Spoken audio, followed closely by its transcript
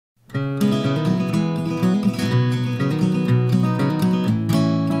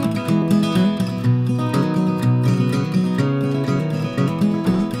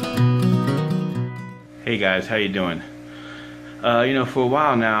Hey guys, how you doing? For a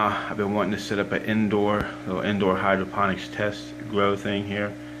while now, I've been wanting to set up an little indoor hydroponics test grow thing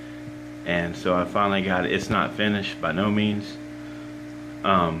here, and so I finally got it. It's not finished by no means,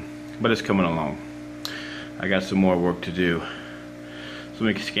 but it's coming along. I got some more work to do, so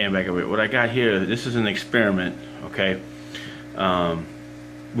let me scan back over it. What I got here, this is an experiment, okay?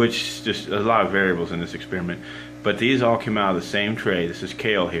 Which just a lot of variables in this experiment, but these all came out of the same tray. This is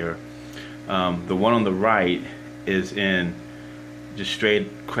kale here. The one on the right is in just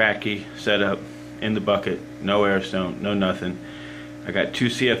straight Kratky setup in the bucket, no air stone, no nothing. I got two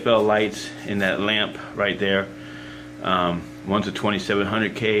CFL lights in that lamp right there. One's a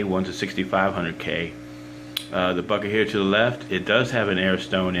 2700K, one's a 6500K. The bucket here to the left, it does have an air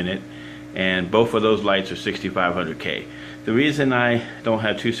stone in it, and both of those lights are 6500K. The reason I don't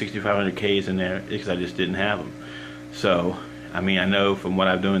have two 6500Ks in there is because I just didn't have them. So I mean, I know from what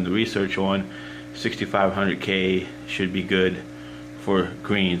I'm doing the research on, 6500K should be good for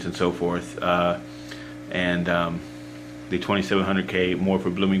greens and so forth, and the 2700K more for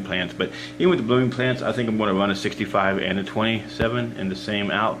blooming plants. But even with the blooming plants, I think I'm going to run a 65 and a 27 in the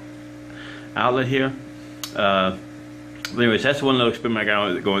same outlet here. But anyways, that's one little experiment I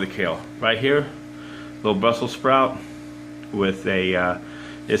got going with the kale. Right here, little Brussels sprout with a,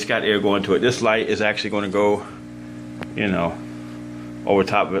 it's got air going to it. This light is actually going to go, over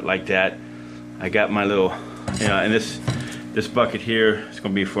top of it like that. I got my little, and this bucket here is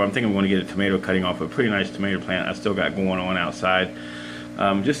going to be for, I'm thinking I'm going to get a tomato cutting off a pretty nice tomato plant I still got going on outside.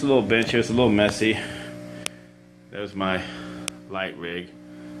 Just a little bench here, it's a little messy. There's my light rig.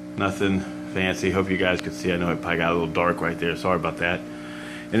 Nothing fancy, hope you guys can see. I know it probably got a little dark right there, sorry about that.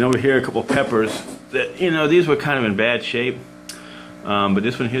 And over here a couple peppers that, these were kind of in bad shape. But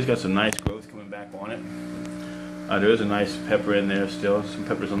this one here's got some nice growth coming back on it. There is a nice pepper in there still, some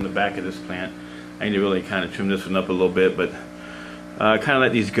peppers on the back of this plant. I need to really kind of trim this one up a little bit, but kind of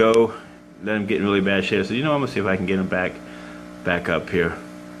let these go, let them get in really bad shape. So I'm going to see if I can get them back up here.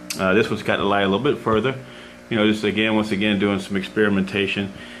 This one's got the light a little bit further. Just once again doing some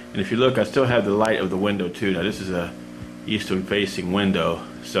experimentation. And if you look, I still have the light of the window too. Now this is a eastern facing window,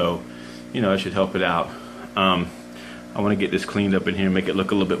 so it should help it out. I want to get this cleaned up in here and make it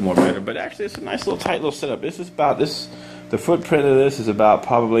look a little bit more better. But actually, it's a nice little tight little setup. This is about this. The footprint of this is about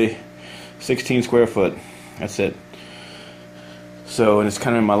probably 16 square foot. That's it. So, and it's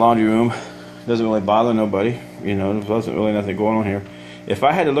kind of in my laundry room. Doesn't really bother nobody. There wasn't really nothing going on here. If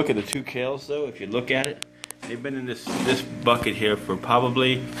I had to look at the two kales, though, if you look at it, they've been in this bucket here for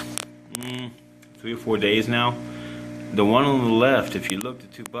probably 3 or 4 days now. The one on the left, if you look, the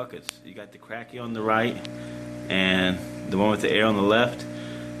two buckets, you got the Kratky on the right and the one with the air on the left.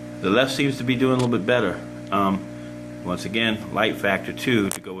 The left seems to be doing a little bit better. Once again, light factor 2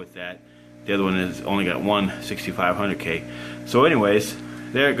 to go with that. The other one has only got one 6500K. So anyways,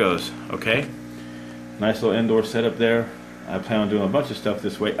 there it goes. Okay, nice little indoor setup there. I plan on doing a bunch of stuff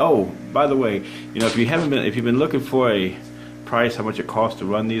this way. Oh, by the way, if you've been looking for a price, how much it costs to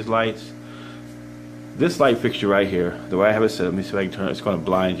run these lights, this light fixture right here, the way I have it set up, let me see if I can turn it. It's going to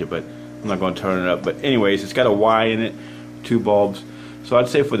blind you, but I'm not going to turn it up. But anyways, it's got a Y in it, 2 bulbs. So I'd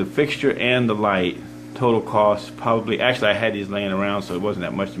say for the fixture and the light, total cost probably, actually I had these laying around, so it wasn't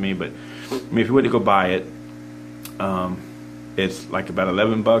that much to me. But I mean, if you were to go buy it, it's like about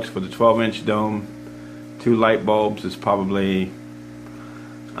 11 bucks for the 12-inch dome. 2 light bulbs is probably,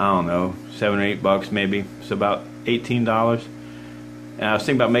 I don't know, 7 or 8 bucks maybe. It's about $18. And I was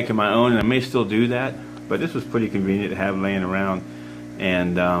thinking about making my own, and I may still do that, but this was pretty convenient to have laying around.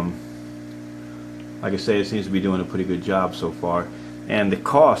 And like I say, it seems to be doing a pretty good job so far. And the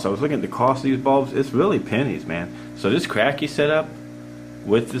cost, I was looking at the cost of these bulbs, it's really pennies, man. So this Kratky setup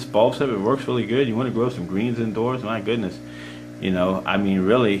with this bulb setup, it works really good. You want to grow some greens indoors, my goodness. I mean,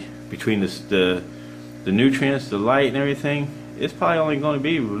 really, between the nutrients, the light, and everything, it's probably only going to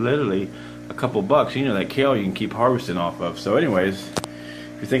be literally a couple bucks. That kale you can keep harvesting off of. So anyways,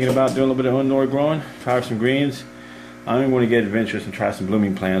 if you're thinking about doing a little bit of indoor growing, try some greens. I'm going to get adventurous and try some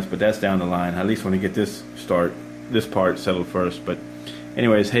blooming plants, but that's down the line. I at least want to get this part settled first. But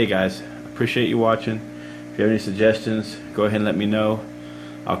anyways, hey guys, appreciate you watching. If you have any suggestions, go ahead and let me know.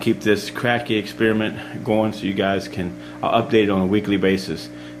 I'll keep this Kratky experiment going so you guys can, I'll update it on a weekly basis.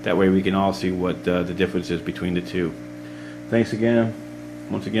 That way we can all see what the difference is between the two. Thanks again,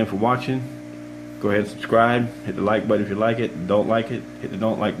 once again, for watching. Go ahead and subscribe. Hit the like button if you like it. Don't like it, hit the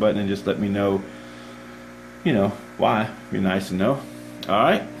don't like button and just let me know, why. It'd be nice to know.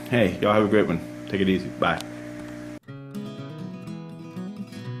 Alright, hey, y'all have a great one. Take it easy. Bye.